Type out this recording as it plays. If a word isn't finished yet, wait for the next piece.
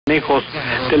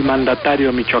del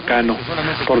mandatario michoacano,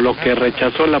 por lo que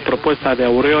rechazó la propuesta de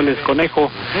Aureoles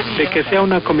Conejo de que sea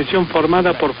una comisión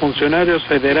formada por funcionarios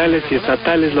federales y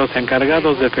estatales los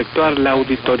encargados de efectuar la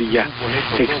auditoría.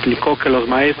 Explicó que los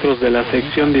maestros de la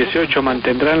sección 18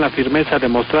 mantendrán la firmeza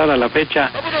demostrada a la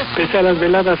fecha, pese a las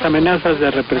veladas amenazas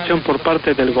de represión por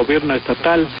parte del gobierno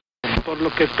estatal, por lo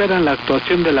que esperan la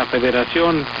actuación de la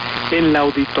Federación en la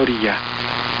auditoría.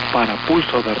 Para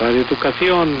Pulso de Radio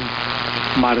Educación,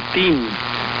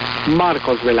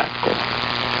 Marcos Velasco.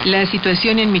 La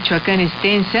situación en Michoacán es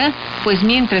tensa, pues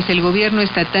mientras el gobierno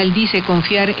estatal dice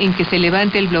confiar en que se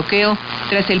levante el bloqueo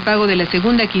tras el pago de la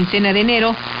segunda quincena de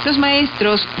enero, los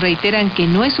maestros reiteran que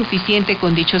no es suficiente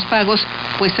con dichos pagos,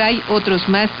 pues hay otros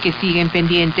más que siguen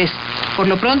pendientes. Por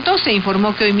lo pronto, se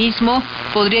informó que hoy mismo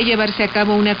podría llevarse a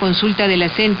cabo una consulta de la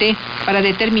CENTE para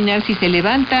determinar si se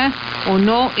levanta o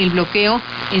no el bloqueo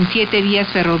en 7 vías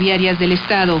ferroviarias del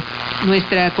estado.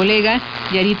 Nuestra colega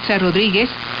Yaritza Rodríguez,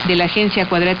 de la agencia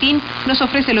Cuadratín, nos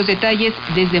ofrece los detalles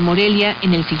desde Morelia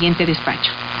en el siguiente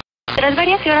despacho. Tras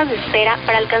varias horas de espera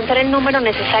para alcanzar el número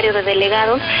necesario de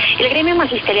delegados, el gremio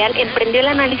magisterial emprendió el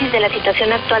análisis de la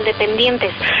situación actual de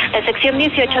pendientes. La sección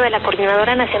 18 de la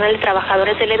Coordinadora Nacional de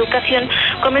Trabajadores de la Educación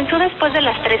comenzó después de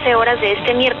las 13 horas de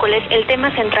este miércoles el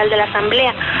tema central de la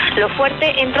asamblea. Lo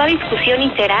fuerte entró a discusión y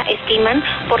será, estiman,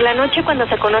 por la noche cuando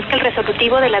se conozca el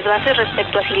resolutivo de las bases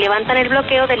respecto a si levantan el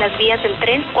bloqueo de las vías del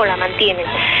tren o la mantienen.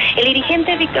 El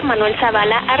dirigente Víctor Manuel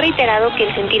Zavala ha reiterado que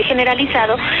el sentir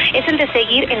generalizado es el de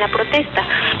seguir en la protesta,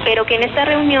 pero que en esta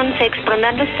reunión se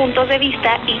expondrán los puntos de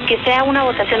vista y que sea una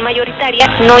votación mayoritaria,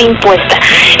 no impuesta.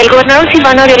 El gobernador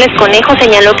Silvano Aureoles Conejo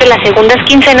señaló que las segundas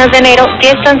quincenas de enero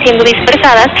ya están siendo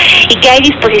dispersadas y que hay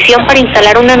disposición para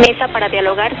instalar una mesa para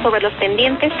dialogar sobre los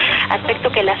pendientes,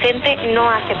 aspecto que la CENTE no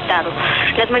ha aceptado.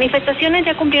 Las manifestaciones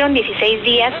ya cumplieron 16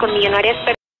 días con millonarias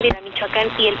pérdidas de Michoacán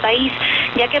y el país,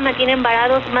 ya que mantienen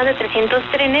varados más de 300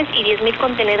 trenes y 10,000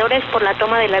 contenedores por la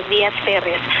toma de las vías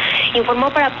férreas. Informó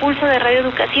para Pulso de Radio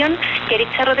Educación,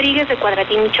 Yaritza Rodríguez, de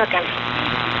Cuadratín, Michoacán.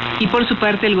 Y por su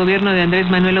parte, el gobierno de Andrés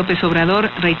Manuel López Obrador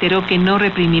reiteró que no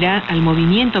reprimirá al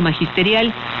movimiento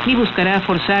magisterial ni buscará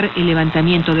forzar el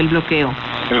levantamiento del bloqueo.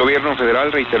 El gobierno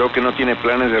federal reiteró que no tiene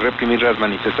planes de reprimir las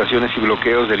manifestaciones y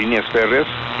bloqueos de líneas férreas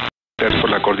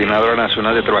por la Coordinadora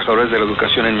Nacional de Trabajadores de la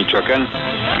Educación en Michoacán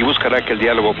y buscará que el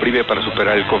diálogo prive para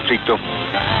superar el conflicto.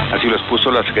 Así lo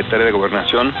expuso la secretaria de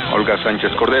Gobernación, Olga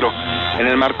Sánchez Cordero, en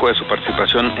el marco de su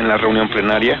participación en la reunión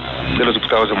plenaria de los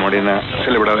diputados de Morena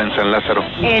celebrada en San Lázaro.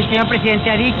 El señor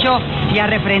presidente ha dicho y ha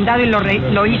refrendado y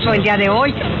lo hizo el día de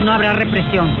hoy, no habrá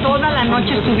represión. Toda la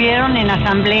noche estuvieron en la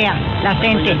asamblea, la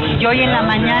CENTE, y hoy en la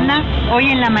mañana,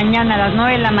 a las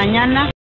 9 de la mañana,